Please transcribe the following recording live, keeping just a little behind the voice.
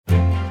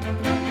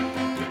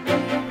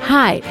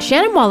Hi,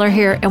 Shannon Waller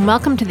here, and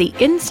welcome to the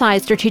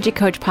Inside Strategic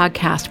Coach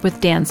podcast with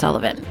Dan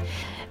Sullivan.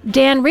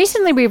 Dan,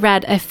 recently we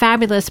read a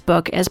fabulous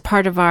book as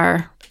part of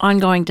our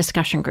ongoing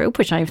discussion group,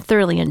 which I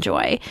thoroughly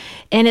enjoy.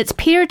 And it's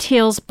Peter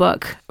Thiel's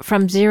book,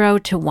 From Zero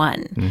to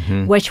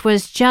One, which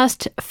was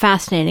just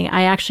fascinating.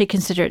 I actually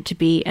consider it to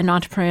be an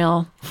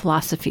entrepreneurial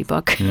philosophy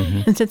book.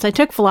 And since I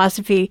took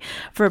philosophy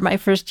for my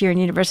first year in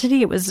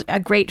university, it was a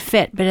great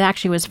fit, but it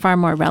actually was far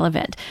more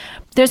relevant.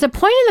 There's a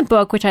point in the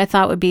book which I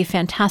thought would be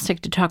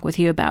fantastic to talk with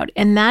you about,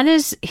 and that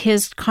is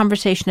his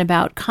conversation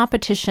about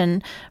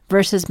competition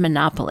versus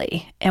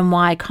monopoly and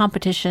why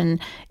competition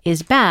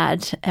is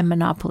bad and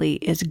monopoly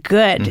is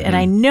good. And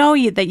I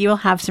know that you'll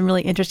have some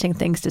really interesting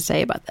things to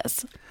say about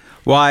this.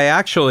 Well, I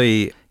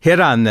actually hit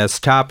on this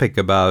topic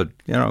about,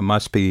 it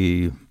must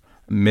be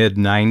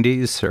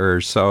mid-90s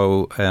or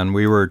so, and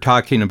we were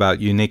talking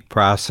about unique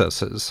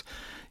processes.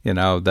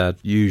 That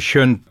you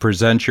shouldn't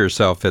present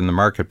yourself in the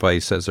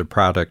marketplace as a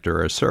product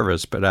or a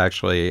service, but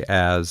actually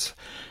as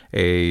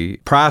a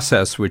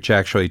process which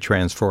actually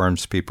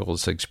transforms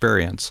people's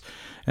experience.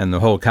 And the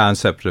whole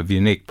concept of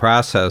unique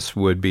process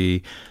would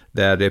be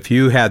that if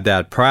you had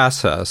that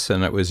process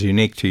and it was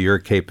unique to your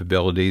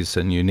capabilities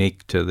and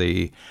unique to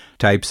the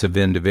types of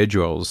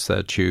individuals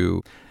that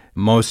you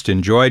most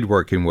enjoyed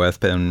working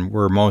with and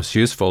were most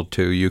useful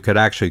to, you could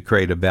actually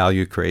create a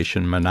value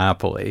creation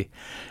monopoly.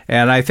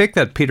 And I think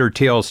that Peter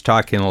Thiel's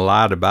talking a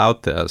lot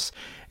about this.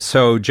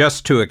 So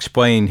just to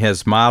explain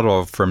his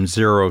model from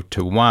 0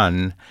 to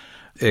 1,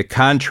 it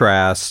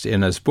contrasts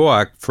in his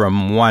book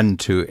from 1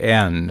 to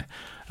N.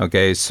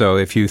 Okay, so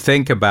if you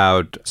think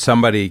about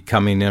somebody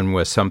coming in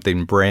with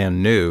something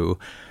brand new,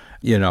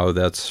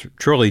 that's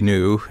truly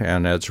new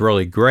and it's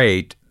really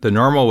great, the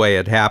normal way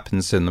it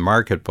happens in the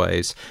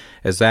marketplace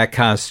is that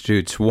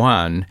constitutes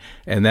 1,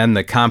 and then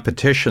the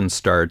competition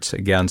starts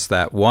against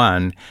that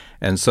 1,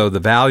 and so the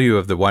value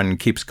of the 1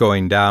 keeps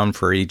going down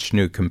for each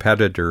new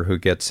competitor who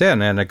gets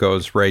in, and it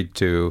goes right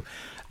to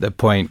the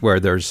point where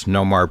there's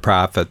no more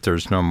profit,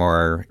 there's no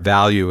more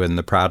value in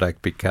the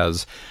product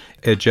because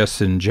it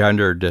just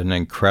engendered an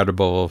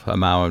incredible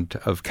amount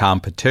of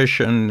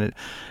competition,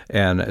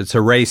 and it's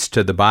a race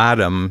to the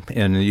bottom,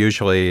 and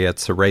usually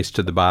it's a race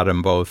to the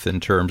bottom both in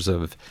terms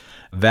of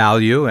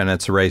value and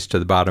it's a race to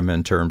the bottom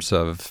in terms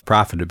of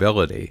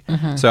profitability.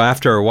 So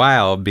after a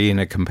while, being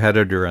a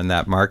competitor in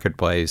that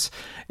marketplace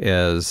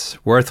is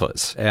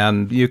worthless.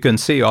 And you can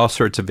see all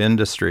sorts of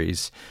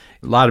industries.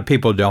 A lot of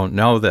people don't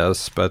know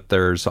this, but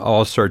there's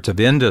all sorts of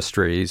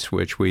industries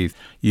which we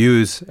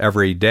use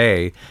every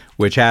day,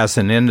 which as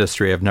an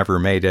industry have never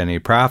made any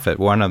profit.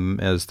 One of them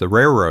is the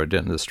railroad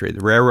industry.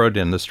 The railroad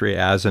industry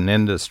as an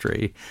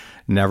industry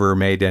never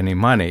made any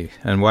money.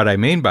 And what I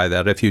mean by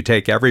that, if you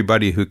take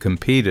everybody who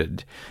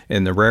competed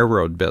in the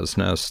railroad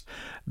business,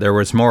 there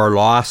was more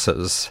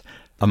losses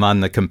among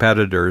the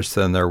competitors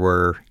than there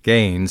were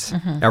gains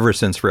ever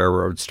since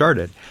railroads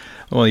started.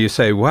 Well, you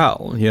say,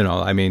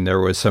 there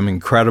was some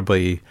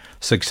incredibly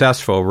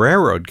successful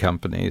railroad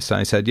companies. And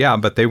I said, yeah,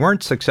 but they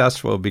weren't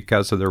successful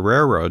because of the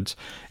railroads.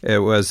 It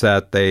was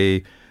that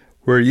they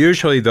were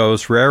usually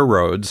those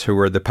railroads who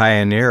were the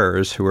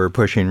pioneers who were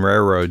pushing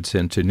railroads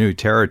into new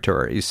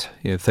territories.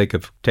 Think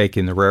of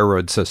taking the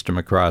railroad system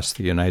across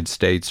the United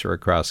States or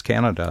across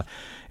Canada.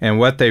 And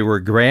what they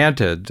were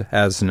granted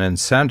as an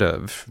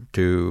incentive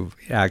to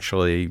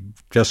actually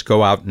just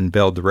go out and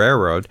build the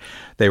railroad,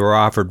 they were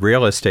offered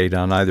real estate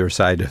on either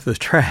side of the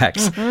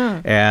tracks.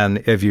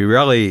 And if you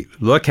really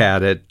look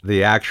at it,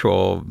 the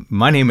actual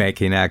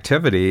money-making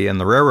activity in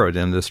the railroad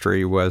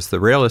industry was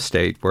the real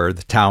estate where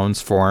the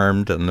towns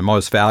formed, and the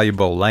most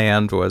valuable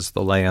land was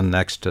the land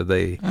next to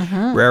the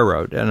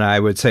railroad. And I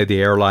would say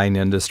the airline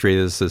industry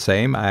is the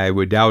same. I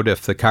would doubt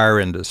if the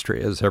car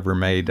industry has ever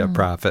made a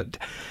profit.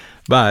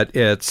 But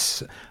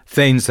it's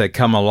things that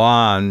come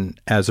along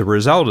as a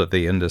result of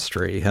the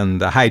industry. And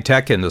the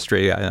high-tech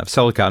industry,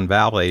 Silicon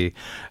Valley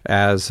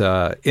as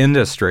an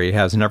industry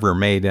has never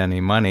made any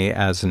money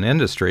as an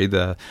industry.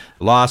 The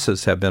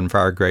losses have been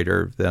far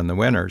greater than the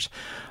winners.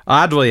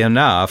 Oddly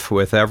enough,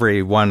 with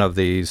every one of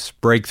these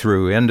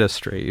breakthrough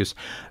industries,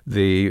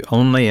 the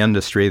only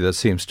industry that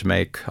seems to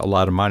make a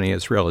lot of money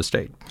is real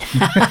estate.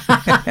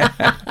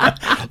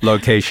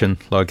 Location.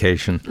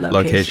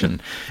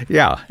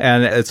 Yeah,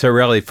 and it's a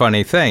really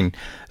funny thing.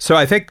 So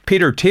I think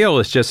Peter Thiel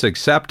is just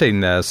accepting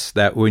this,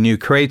 that when you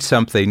create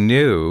something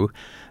new,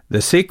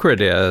 the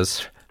secret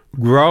is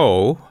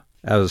grow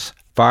as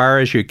far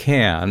as you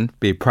can,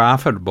 be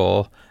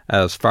profitable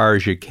as far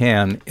as you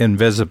can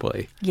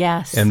invisibly.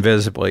 Yes.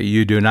 Invisibly.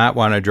 You do not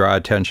want to draw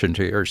attention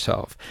to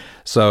yourself.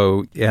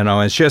 So,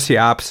 it's just the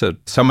opposite.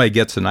 Somebody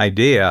gets an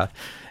idea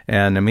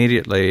and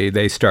immediately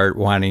they start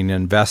wanting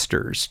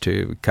investors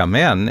to come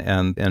in.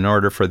 And in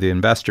order for the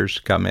investors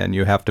to come in,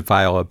 you have to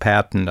file a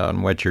patent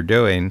on what you're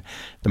doing.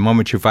 The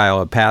moment you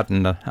file a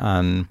patent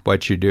on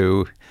what you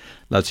do,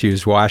 let's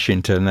use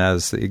Washington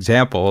as the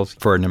example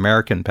for an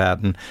American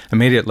patent,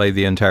 immediately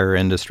the entire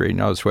industry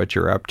knows what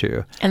you're up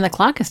to. And the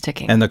clock is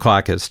ticking. And the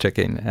clock is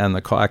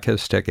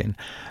ticking.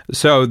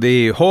 So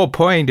the whole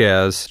point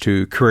is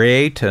to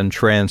create and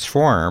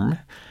transform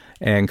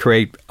and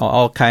create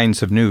all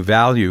kinds of new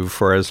value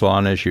for as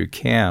long as you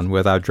can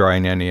without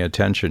drawing any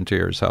attention to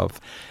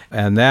yourself.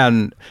 And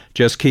then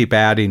just keep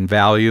adding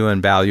value and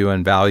value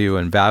and value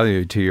and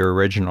value to your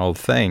original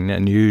thing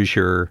and use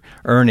your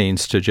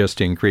earnings to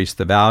just increase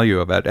the value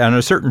of it. And at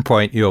a certain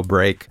point, you'll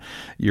break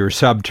your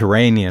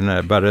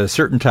subterranean, but at a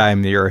certain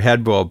time, your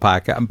head will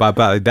pop out. But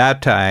by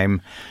that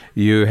time,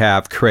 you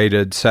have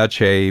created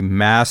such a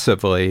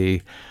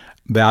massively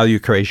value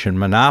creation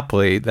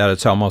monopoly that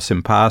it's almost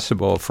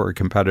impossible for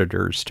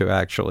competitors to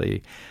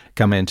actually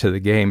come into the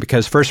game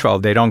because, first of all,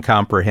 they don't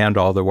comprehend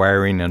all the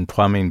wiring and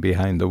plumbing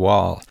behind the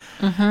wall,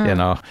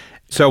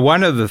 So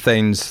one of the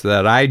things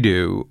that I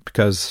do,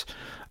 because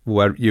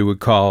what you would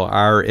call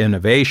our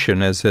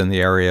innovation is in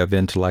the area of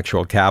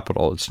intellectual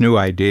capital. It's new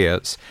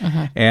ideas.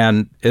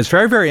 And it's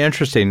very, very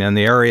interesting in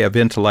the area of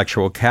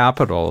intellectual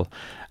capital,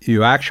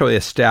 you actually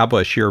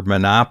establish your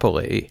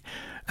monopoly.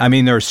 I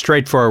mean, there's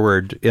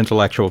straightforward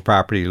intellectual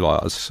property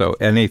laws. So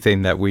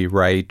anything that we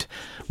write,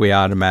 we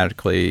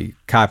automatically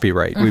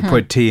copyright. We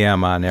put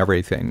TM on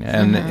everything.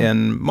 And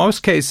in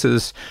most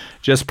cases,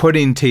 just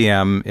putting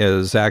TM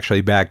is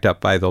actually backed up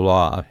by the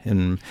law.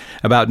 In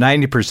about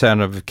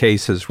 90% of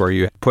cases where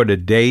you put a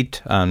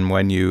date on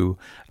when you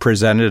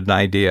presented an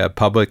idea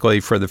publicly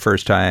for the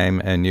first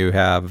time and you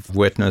have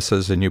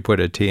witnesses and you put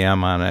a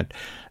TM on it,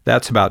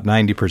 that's about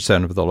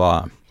 90% of the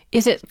law.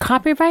 Is it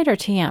copyright or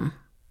TM?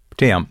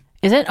 TM.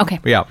 Is it? Okay.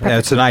 Yeah, perfect.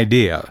 It's an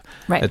idea.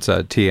 Right. It's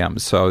a TM.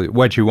 So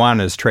what you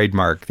want is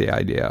trademark the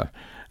idea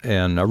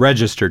and a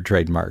registered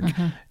trademark.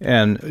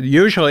 And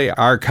usually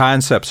our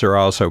concepts are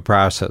also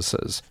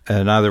processes.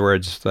 In other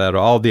words, that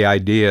all the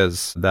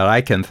ideas that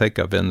I can think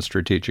of in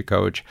Strategic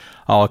Coach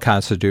all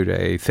constitute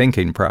a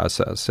thinking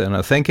process. And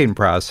a thinking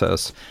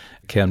process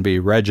can be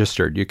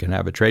registered. You can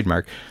have a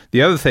trademark.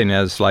 The other thing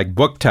is, like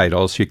book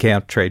titles, you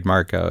can't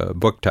trademark a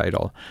book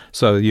title.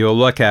 So you'll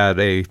look at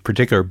a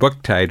particular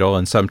book title,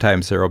 and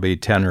sometimes there will be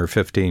 10 or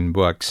 15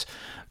 books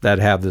that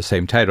have the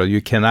same title. You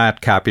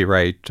cannot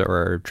copyright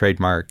or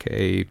trademark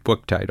a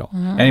book title.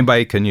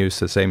 Anybody can use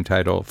the same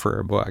title for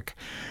a book.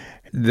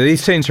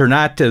 These things are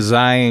not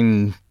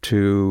designed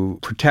to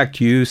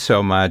protect you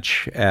so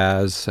much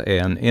as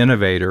an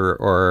innovator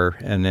or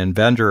an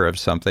inventor of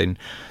something.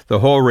 The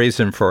whole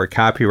reason for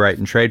copyright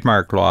and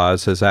trademark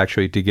laws is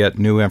actually to get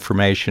new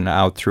information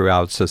out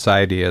throughout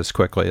society as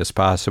quickly as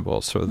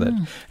possible so that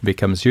it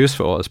becomes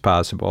useful as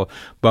possible.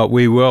 But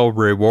we will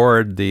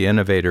reward the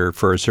innovator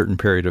for a certain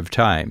period of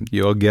time.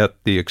 You'll get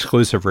the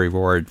exclusive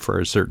reward for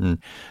a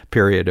certain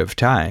period of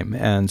time.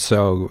 And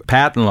so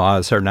patent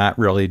laws are not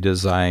really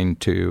designed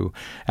to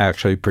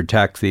actually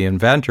protect the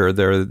inventor.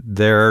 They're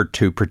there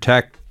to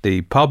protect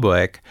the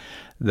public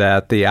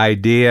that the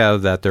idea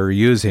that they're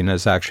using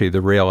is actually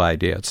the real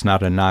idea. It's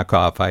not a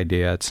knockoff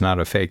idea. It's not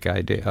a fake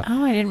idea.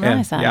 Oh, I didn't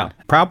realize that. Yeah,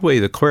 probably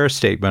the clearest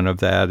statement of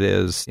that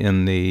is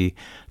in the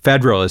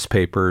Federalist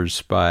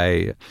Papers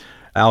by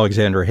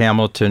Alexander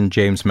Hamilton,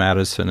 James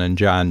Madison, and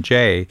John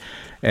Jay.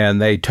 And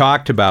they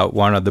talked about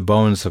one of the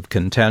bones of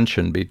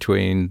contention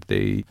between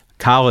the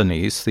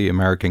colonies, the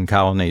American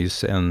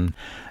colonies, and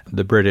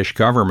the British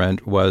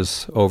government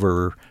was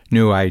over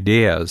new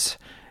ideas.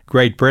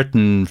 Great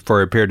Britain,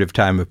 for a period of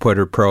time, put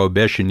a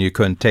prohibition. You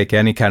couldn't take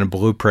any kind of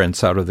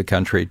blueprints out of the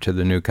country to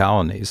the new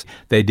colonies.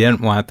 They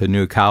didn't want the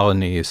new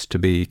colonies to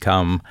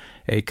become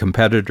a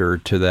competitor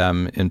to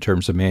them in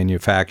terms of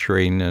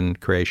manufacturing and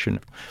creation.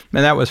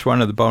 And that was one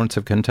of the bones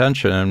of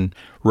contention. And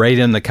right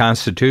in the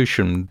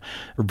Constitution,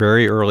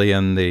 very early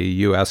in the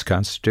U.S.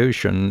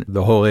 Constitution,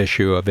 the whole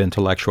issue of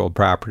intellectual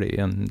property.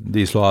 And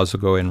these laws will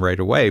go in right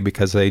away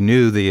because they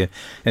knew the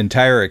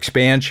entire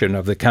expansion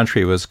of the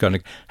country was going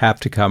to have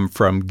to come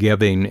from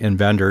giving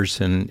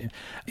inventors and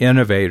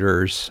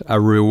innovators a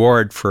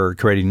reward for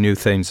creating new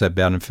things that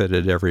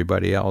benefited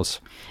everybody else.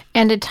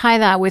 And to tie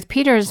that with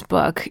Peter's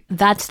book,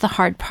 that's the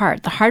hard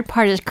part. The hard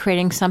part is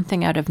creating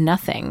something out of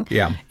nothing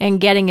and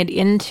getting it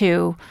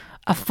into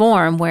a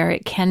form where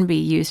it can be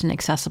used and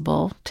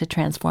accessible to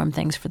transform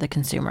things for the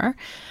consumer.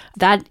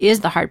 That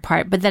is the hard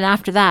part. But then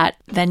after that,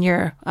 then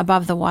you're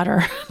above the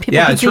water.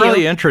 It's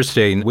really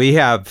interesting. We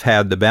have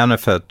had the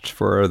benefit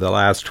for the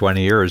last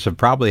 20 years of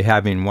probably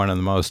having one of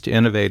the most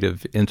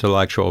innovative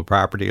intellectual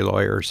property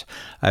lawyers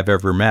I've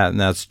ever met, and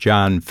that's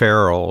John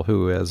Farrell,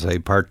 who is a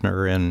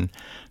partner in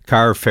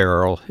Carr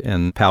Farrell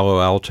in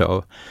Palo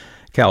Alto,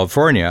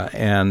 California.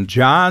 And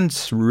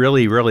John's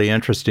really, really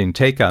interesting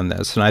take on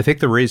this. And I think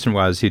the reason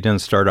was he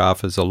didn't start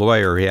off as a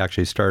lawyer. He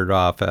actually started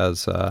off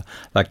as an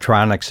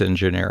electronics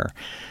engineer,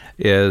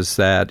 is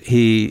that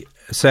he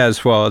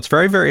says, well, it's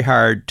very, very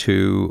hard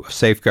to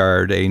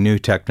safeguard a new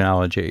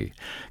technology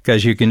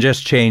because you can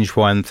just change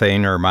one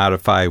thing or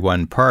modify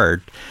one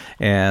part,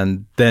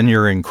 and then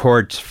you're in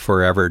court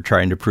forever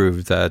trying to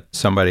prove that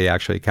somebody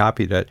actually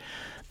copied it.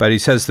 But he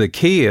says the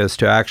key is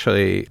to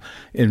actually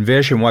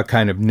envision what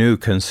kind of new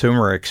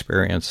consumer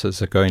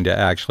experiences are going to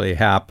actually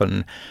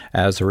happen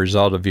as a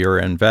result of your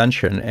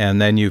invention.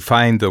 And then you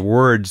find the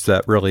words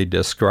that really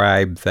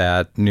describe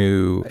that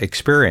new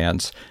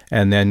experience,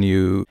 and then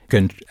you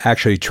can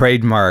actually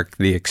trademark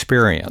the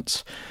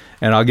experience.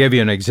 And I'll give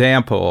you an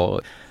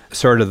example.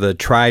 Sort of the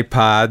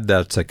tripod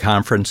that's a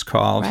conference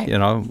call,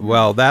 Right.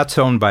 Well, that's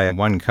owned by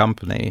one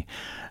company.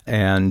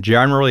 And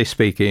generally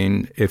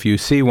speaking, if you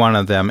see one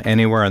of them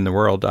anywhere in the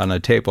world on a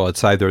table,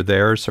 it's either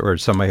theirs or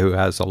somebody who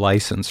has a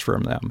license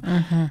from them.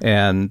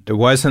 And it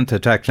wasn't the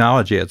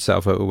technology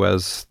itself, it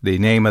was the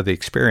name of the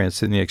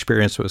experience. And the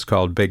experience was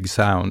called Big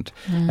Sound.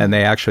 And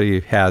they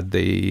actually had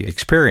the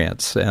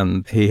experience.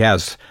 And he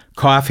has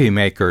coffee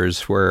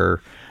makers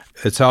where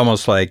it's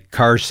almost like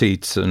car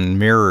seats and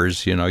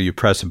mirrors. You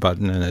press a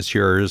button and it's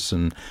yours.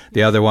 And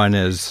the other one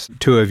is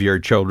two of your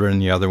children.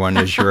 The other one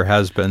is your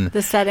husband.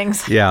 The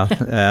settings. Yeah,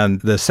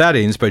 and the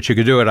settings, but you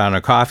could do it on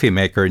a coffee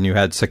maker and you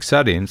had 6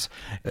 settings.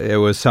 It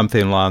was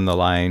something along the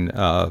line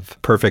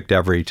of perfect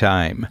every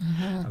time.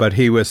 But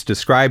he was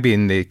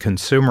describing the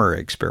consumer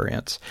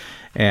experience.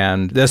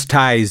 And this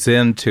ties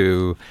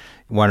into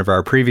one of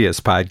our previous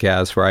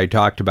podcasts where I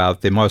talked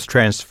about the most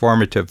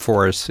transformative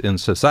force in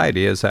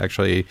society is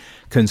actually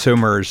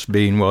consumers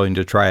being willing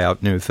to try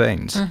out new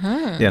things,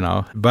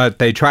 but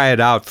they try it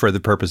out for the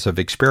purpose of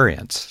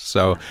experience.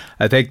 So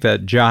I think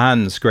that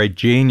John's great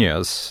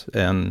genius,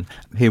 and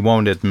he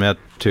won't admit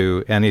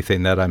to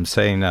anything that I'm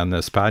saying on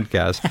this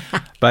podcast,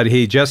 but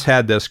he just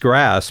had this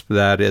grasp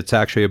that it's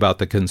actually about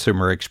the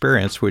consumer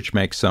experience, which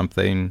makes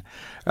something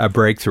a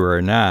breakthrough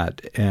or not.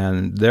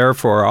 And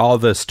therefore, all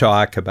this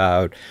talk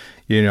about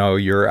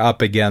you're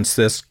up against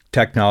this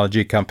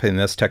technology company and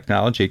this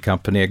technology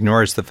company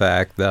ignores the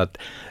fact that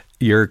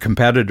your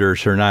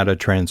competitors are not a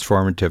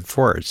transformative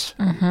force.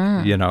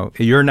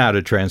 You're not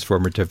a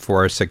transformative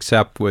force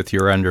except with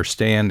your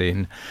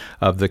understanding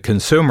of the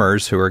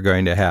consumers who are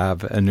going to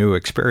have a new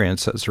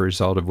experience as a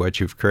result of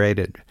what you've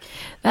created.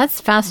 That's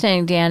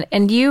fascinating, Dan.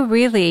 And you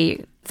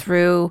really,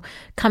 through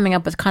coming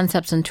up with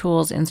concepts and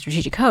tools in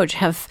Strategic Coach,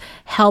 have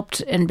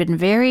helped and been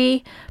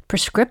very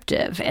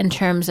prescriptive in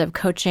terms of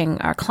coaching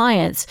our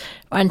clients,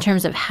 in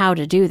terms of how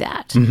to do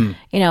that,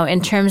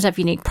 in terms of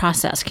unique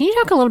process. Can you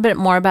talk a little bit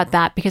more about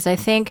that? Because I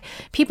think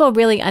people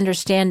really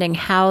understanding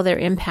how they're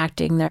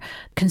impacting their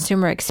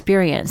consumer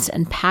experience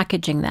and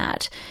packaging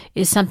that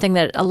is something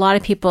that a lot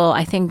of people,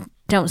 I think,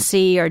 don't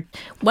see, or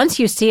once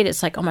you see it,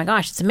 it's like, oh my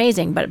gosh, it's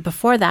amazing. But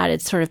before that,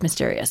 it's sort of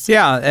mysterious.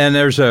 Yeah, and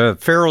there's a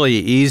fairly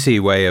easy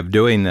way of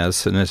doing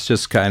this, and it's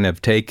just kind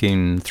of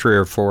taking 3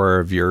 or 4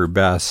 of your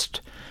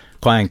best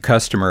client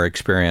customer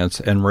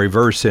experience and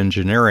reverse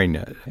engineering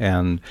it.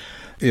 And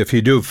if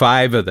you do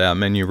 5 of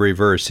them and you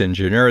reverse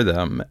engineer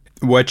them,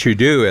 what you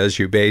do is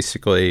you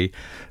basically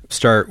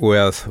start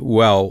with,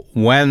 well,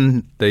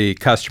 when the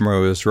customer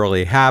was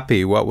really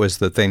happy, what was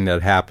the thing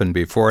that happened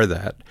before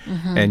that?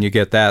 And you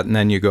get that, and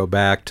then you go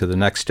back to the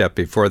next step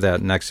before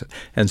that,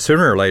 and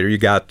sooner or later you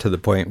got to the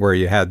point where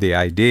you had the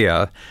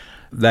idea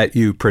that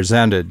you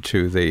presented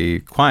to the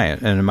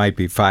client. And it might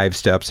be 5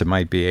 steps, it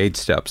might be 8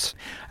 steps.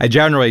 I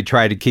generally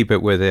try to keep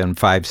it within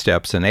 5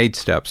 steps and 8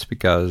 steps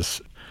because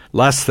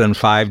less than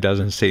 5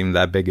 doesn't seem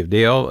that big a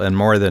deal, and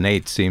more than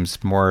 8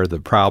 seems more the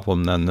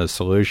problem than the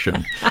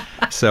solution.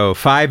 So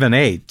 5 and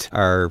 8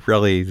 are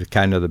really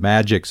kind of the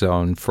magic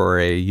zone for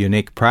a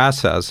unique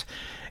process.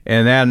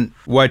 And then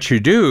what you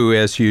do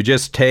is you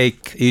just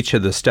take each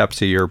of the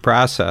steps of your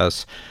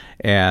process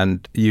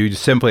and you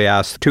simply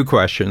ask 2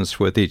 questions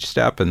with each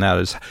step, and that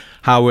is,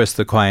 how is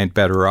the client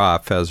better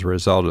off as a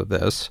result of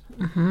this?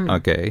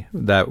 Okay,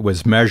 that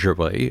was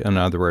measurably, in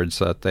other words,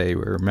 that they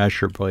were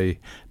measurably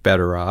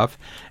better off.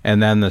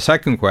 And then the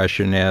second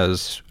question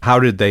is, how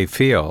did they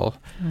feel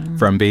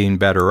from being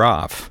better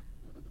off?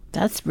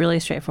 That's really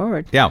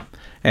straightforward. Yeah.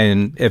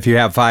 And if you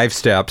have 5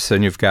 steps,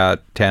 then you've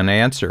got 10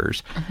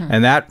 answers.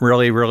 And that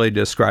really, really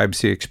describes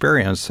the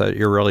experience that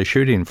you're really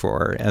shooting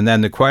for. And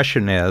then the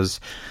question is,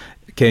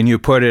 can you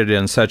put it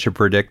in such a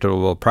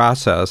predictable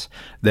process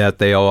that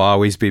they'll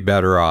always be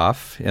better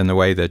off in the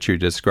way that you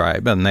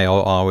describe, and they'll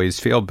always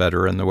feel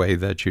better in the way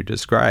that you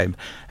describe?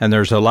 And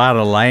there's a lot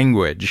of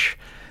language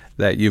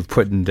that you've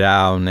put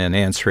down in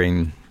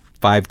answering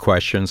 5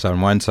 questions on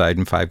one side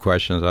and 5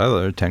 questions on the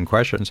other, 10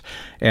 questions.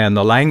 And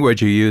the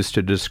language you use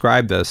to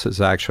describe this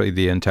is actually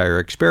the entire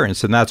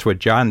experience. And that's what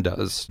John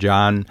does.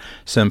 John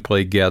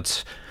simply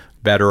gets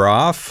better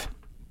off,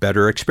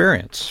 better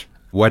experience.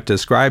 What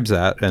describes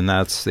that? And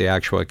that's the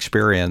actual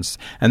experience.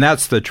 And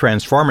that's the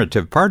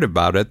transformative part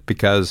about it,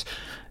 because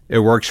it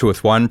works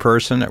with one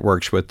person, it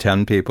works with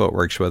 10 people, it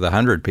works with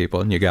 100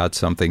 people, and you got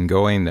something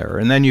going there.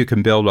 And then you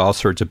can build all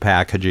sorts of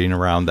packaging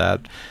around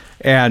that.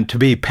 And to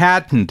be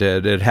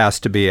patented, it has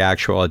to be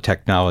actual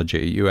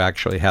technology. You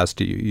actually has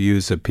to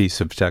use a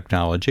piece of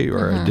technology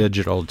or a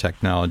digital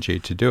technology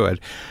to do it.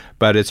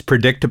 But it's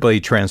predictably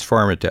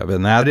transformative.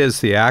 And that is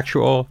the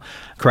actual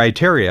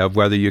criteria of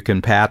whether you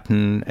can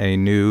patent a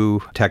new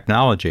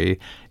technology.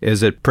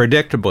 Is it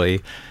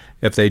predictably,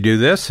 if they do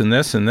this and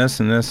this and this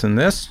and this and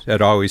this,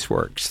 it always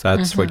works.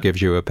 That's what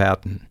gives you a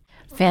patent.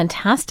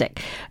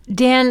 Fantastic.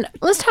 Dan,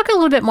 let's talk a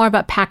little bit more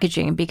about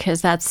packaging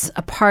because that's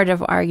a part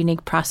of our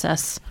unique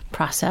process.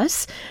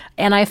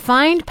 And I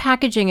find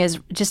packaging is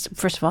just,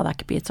 first of all, that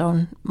could be its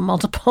own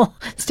multiple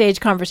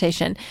stage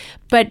conversation.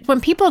 But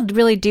when people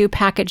really do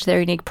package their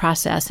unique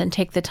process and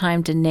take the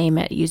time to name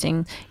it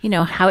using,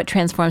 how it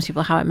transforms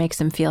people, how it makes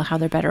them feel, how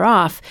they're better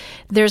off,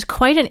 there's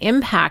quite an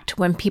impact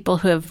when people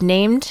who have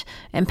named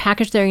and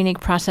packaged their unique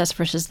process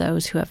versus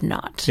those who have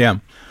not. Yeah.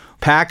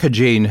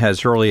 Packaging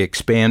has really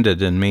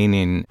expanded in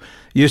meaning.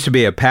 Used to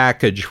be a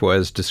package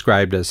was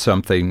described as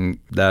something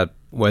that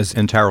was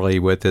entirely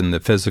within the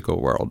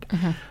physical world.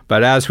 Mm-hmm.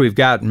 But as we've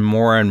gotten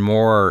more and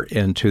more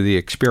into the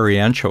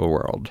experiential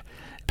world,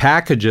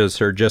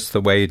 packages are just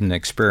the way an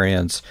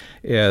experience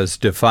is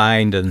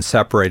defined and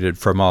separated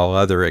from all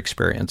other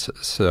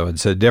experiences. So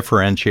it's a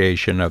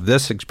differentiation of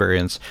this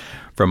experience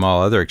from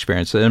all other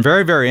experiences. And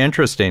very, very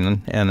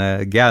interesting. And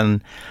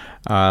again,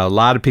 a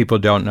lot of people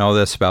don't know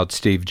this about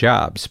Steve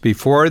Jobs.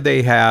 Before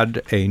they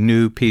had a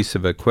new piece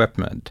of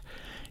equipment,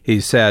 he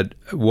said,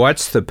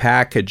 what's the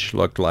package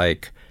look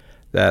like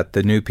that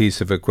the new piece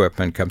of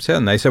equipment comes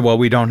in? They said, well,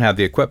 we don't have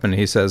the equipment.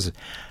 He says,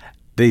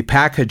 the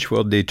package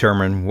will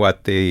determine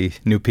what the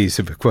new piece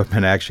of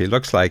equipment actually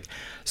looks like.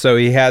 So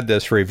he had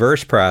this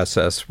reverse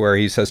process where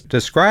he says,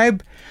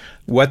 describe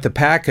what the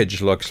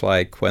package looks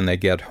like when they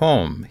get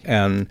home.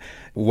 And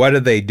what do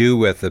they do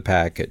with the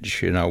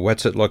package?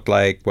 What's it look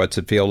like? What's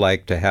it feel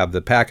like to have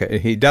the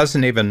package? He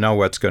doesn't even know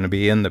what's going to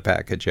be in the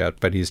package yet,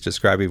 but he's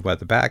describing what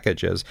the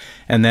package is.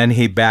 And then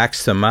he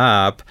backs them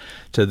up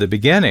to the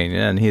beginning.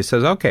 And he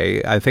says,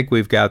 okay, I think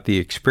we've got the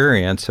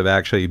experience of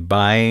actually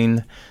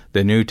buying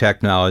the new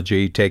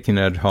technology, taking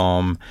it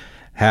home,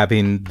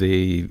 having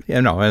and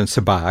it's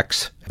a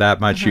box.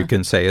 That much you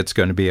can say it's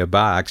going to be a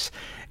box.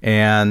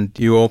 And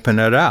you open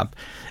it up.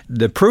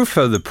 The proof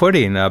of the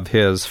pudding of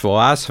his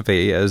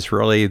philosophy is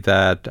really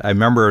that I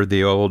remember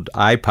the old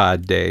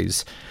iPod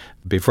days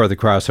before the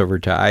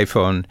crossover to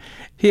iPhone.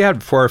 He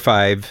had 4 or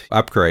 5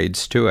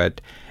 upgrades to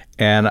it,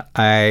 and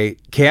I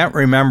can't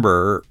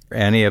remember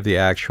any of the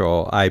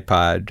actual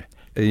iPod,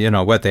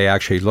 what they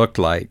actually looked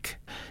like.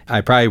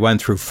 I probably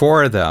went through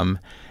 4 of them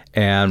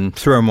and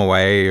threw them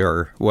away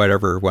or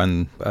whatever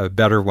when a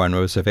better one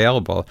was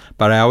available.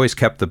 But I always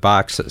kept the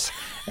boxes.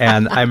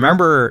 And I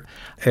remember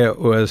it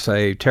was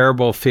a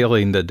terrible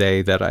feeling the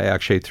day that I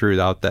actually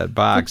threw out that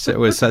box. It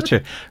was such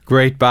a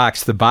great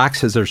box. The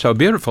boxes are so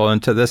beautiful.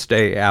 And to this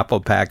day, Apple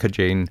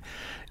packaging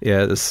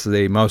is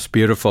the most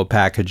beautiful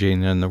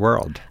packaging in the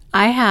world.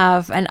 I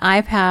have an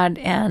iPad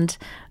and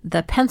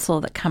the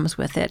pencil that comes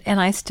with it, and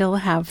I still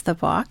have the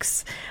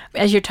box.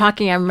 As you're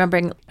talking, I'm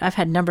remembering I've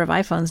had a number of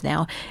iPhones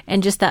now,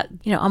 and just that,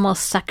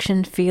 almost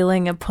suction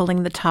feeling of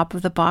pulling the top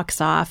of the box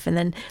off and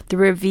then the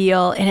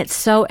reveal, and it's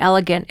so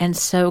elegant and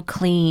so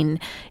clean,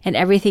 and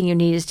everything you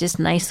need is just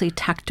nicely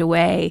tucked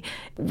away.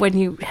 When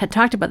you had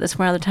talked about this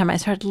one other time, I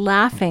started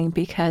laughing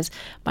because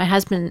my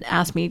husband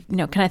asked me,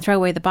 can I throw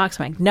away the box?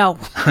 I'm like, no.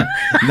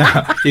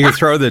 No, you can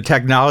throw the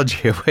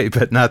technology away,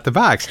 but not the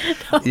box.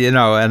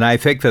 No. And I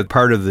think that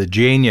part of the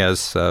genius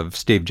of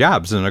Steve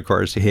Jobs, and of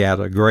course he had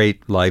a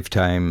great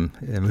lifetime,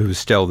 who's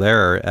still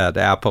there at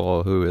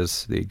Apple, who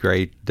is the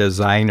great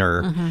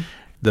designer. Mm-hmm.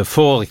 The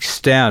full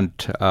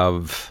extent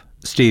of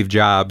Steve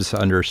Jobs'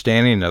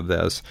 understanding of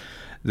this,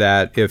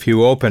 that if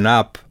you open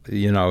up,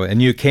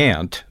 and you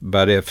can't,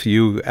 but if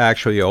you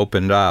actually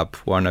opened up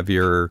one of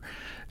your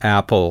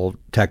Apple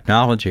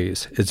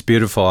technologies, it's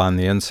beautiful on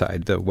the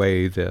inside, the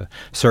way the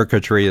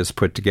circuitry is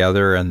put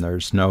together, and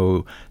there's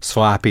no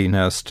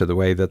sloppiness to the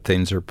way that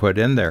things are put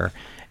in there.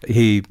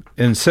 He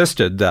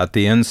insisted that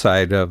the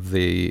inside of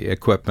the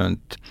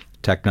equipment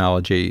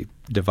technology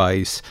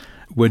device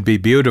would be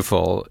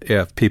beautiful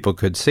if people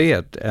could see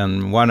it.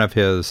 And one of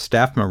his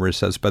staff members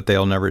says, but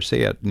they'll never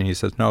see it. And he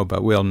says, no,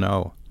 but we'll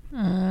know.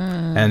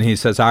 And he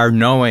says, our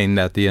knowing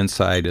that the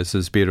inside is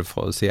as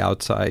beautiful as the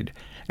outside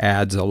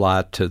adds a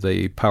lot to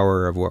the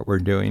power of what we're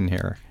doing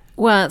here.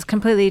 Well, it's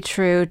completely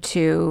true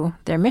to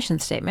their mission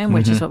statement,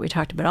 which is what we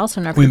talked about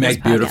also in our previous podcast. We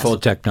make beautiful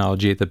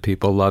technology that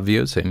people love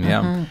using.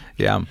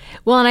 Yeah.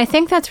 Well, and I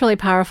think that's really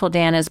powerful,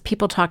 Dan, as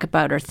people talk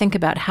about or think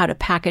about how to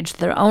package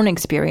their own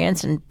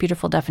experience and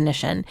beautiful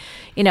definition.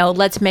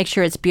 Let's make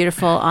sure it's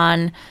beautiful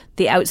on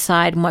the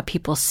outside and what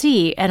people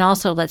see, and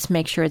also let's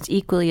make sure it's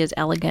equally as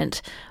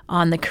elegant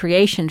on the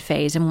creation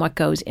phase and what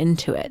goes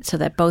into it, so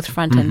that both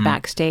front and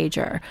backstage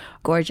are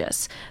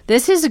gorgeous.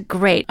 This is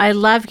great. I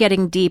love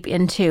getting deep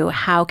into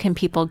how can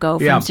people go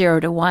from 0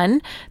 to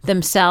 1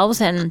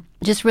 themselves and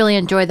just really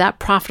enjoy that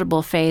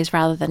profitable phase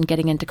rather than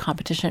getting into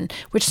competition,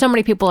 which so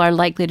many people are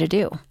likely to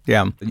do.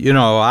 Yeah.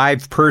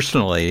 I've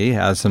personally,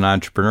 as an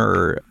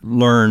entrepreneur,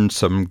 learned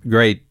some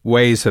great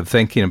ways of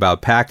thinking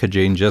about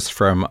packaging just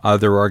from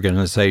other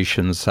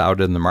organizations out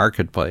in the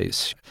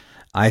marketplace.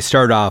 I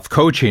started off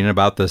coaching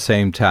about the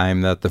same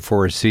time that the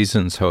Four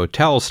Seasons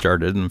Hotel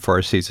started, and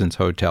Four Seasons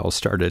Hotel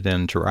started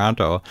in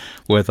Toronto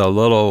with a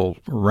little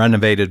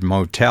renovated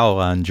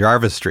motel on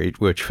Jarvis Street,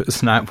 which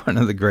was not one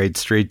of the great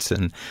streets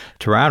in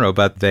Toronto,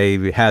 but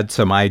they had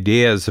some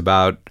ideas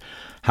about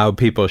how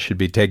people should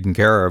be taken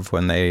care of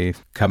when they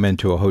come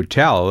into a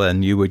hotel.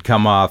 And you would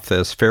come off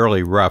this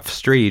fairly rough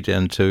street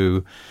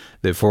into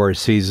the Four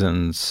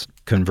Seasons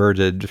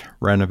converted,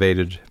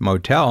 renovated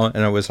motel,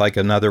 and it was like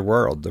another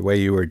world. The way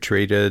you were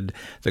treated,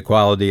 the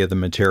quality of the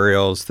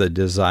materials, the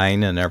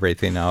design, and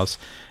everything else.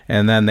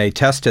 And then they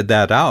tested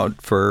that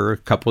out for a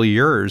couple of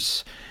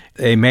years.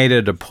 They made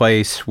it a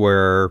place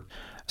where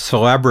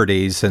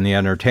celebrities in the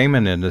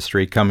entertainment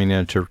industry coming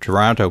into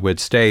Toronto would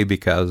stay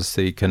because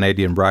the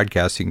Canadian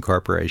Broadcasting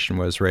Corporation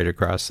was right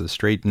across the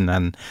street. And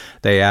then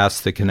they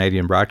asked the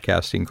Canadian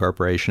Broadcasting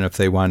Corporation if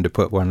they wanted to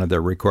put one of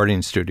their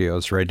recording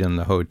studios right in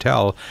the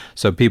hotel.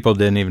 So people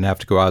didn't even have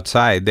to go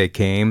outside. They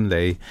came,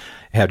 they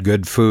had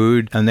good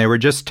food, and they were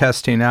just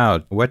testing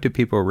out what do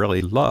people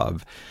really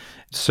love.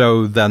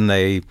 So then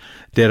they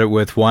did it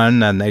with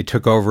one, and they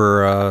took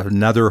over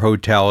another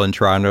hotel in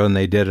Toronto, and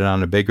they did it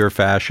on a bigger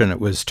fashion. It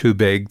was too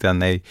big. Then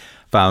they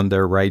found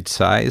their right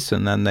size,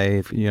 and then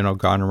they've,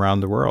 gone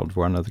around the world,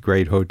 one of the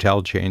great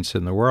hotel chains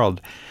in the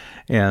world.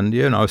 And,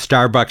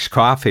 Starbucks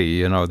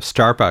coffee,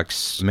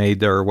 Starbucks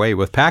made their way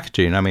with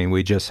packaging. I mean,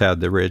 we just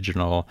had the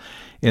original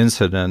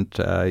incident,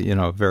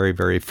 very,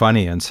 very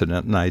funny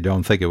incident, and I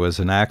don't think it was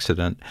an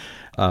accident,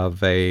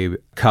 of a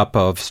cup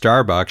of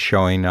Starbucks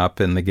showing up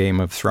in the Game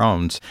of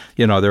Thrones.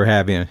 They're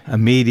having a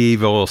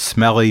medieval,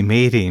 smelly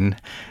meeting,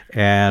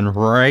 and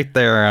right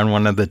there on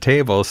one of the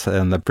tables,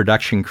 and the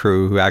production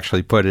crew who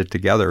actually put it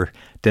together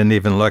didn't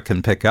even look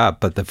and pick up,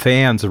 but the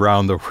fans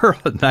around the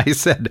world, and I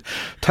said,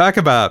 talk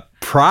about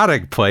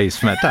product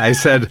placement. I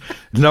said,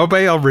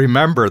 nobody will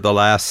remember the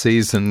last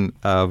season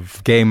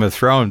of Game of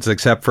Thrones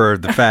except for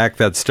the fact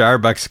that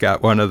Starbucks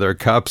got one of their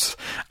cups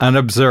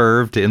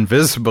unobserved,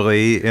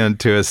 invisibly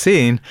into a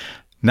scene,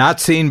 not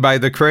seen by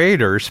the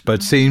creators,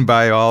 but seen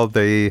by all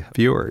the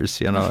viewers,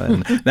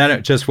 and then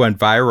it just went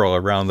viral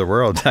around the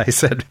world. I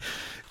said,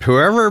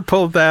 whoever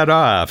pulled that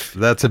off,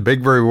 that's a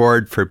big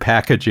reward for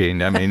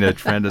packaging. I mean,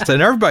 it's tremendous.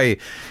 And everybody,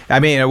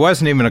 it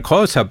wasn't even a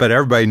close-up, but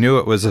everybody knew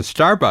it was a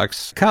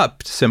Starbucks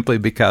cup simply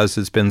because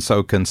it's been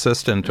so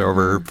consistent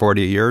over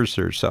 40 years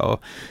or so.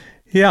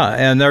 Yeah,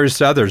 and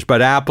there's others,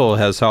 but Apple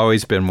has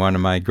always been one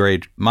of my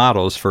great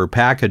models for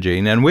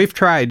packaging. And we've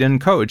tried in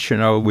Coach,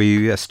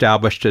 we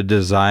established a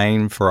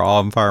design for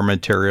all of our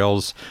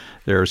materials.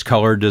 There's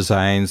color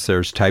designs,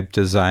 there's type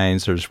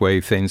designs, there's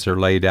way things are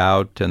laid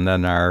out, and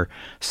then our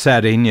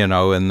setting,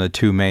 in the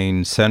two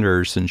main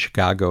centers in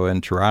Chicago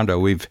and Toronto,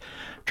 we've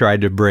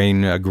tried to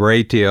bring a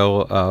great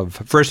deal of,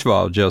 first of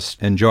all, just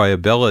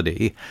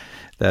enjoyability,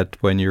 that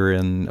when you're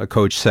in a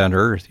Coach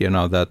center,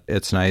 that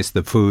it's nice,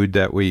 the food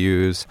that we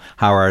use,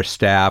 how our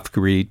staff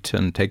greet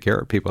and take care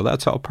of people,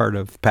 that's all part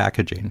of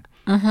packaging.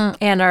 Mm-hmm.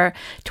 And our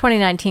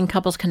 2019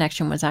 Couples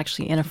Connection was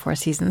actually in a Four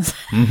Seasons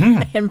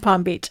in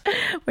Palm Beach,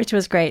 which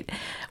was great.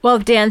 Well,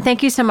 Dan,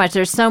 thank you so much.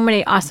 There's so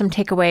many awesome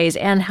takeaways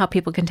and how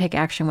people can take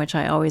action, which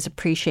I always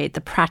appreciate,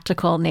 the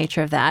practical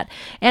nature of that.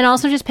 And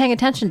also just paying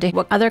attention to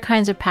what other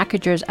kinds of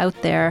packagers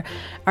out there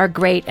are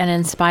great and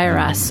inspire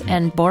us,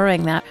 and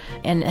borrowing that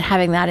and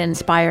having that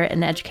inspire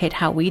and educate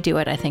how we do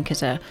it, I think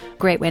is a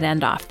great way to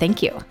end off.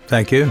 Thank you.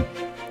 Thank you.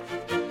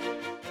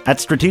 At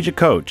Strategic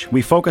Coach,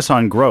 we focus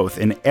on growth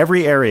in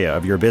every area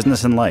of your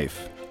business and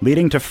life,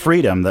 leading to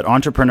freedom that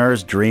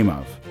entrepreneurs dream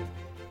of.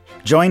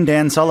 Join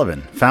Dan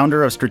Sullivan,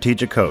 founder of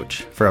Strategic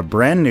Coach, for a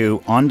brand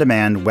new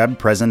on-demand web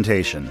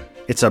presentation.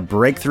 It's a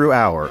breakthrough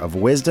hour of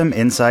wisdom,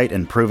 insight,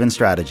 and proven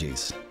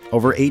strategies.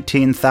 Over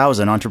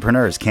 18,000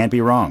 entrepreneurs can't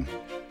be wrong.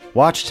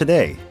 Watch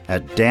today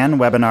at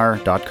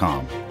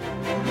danwebinar.com.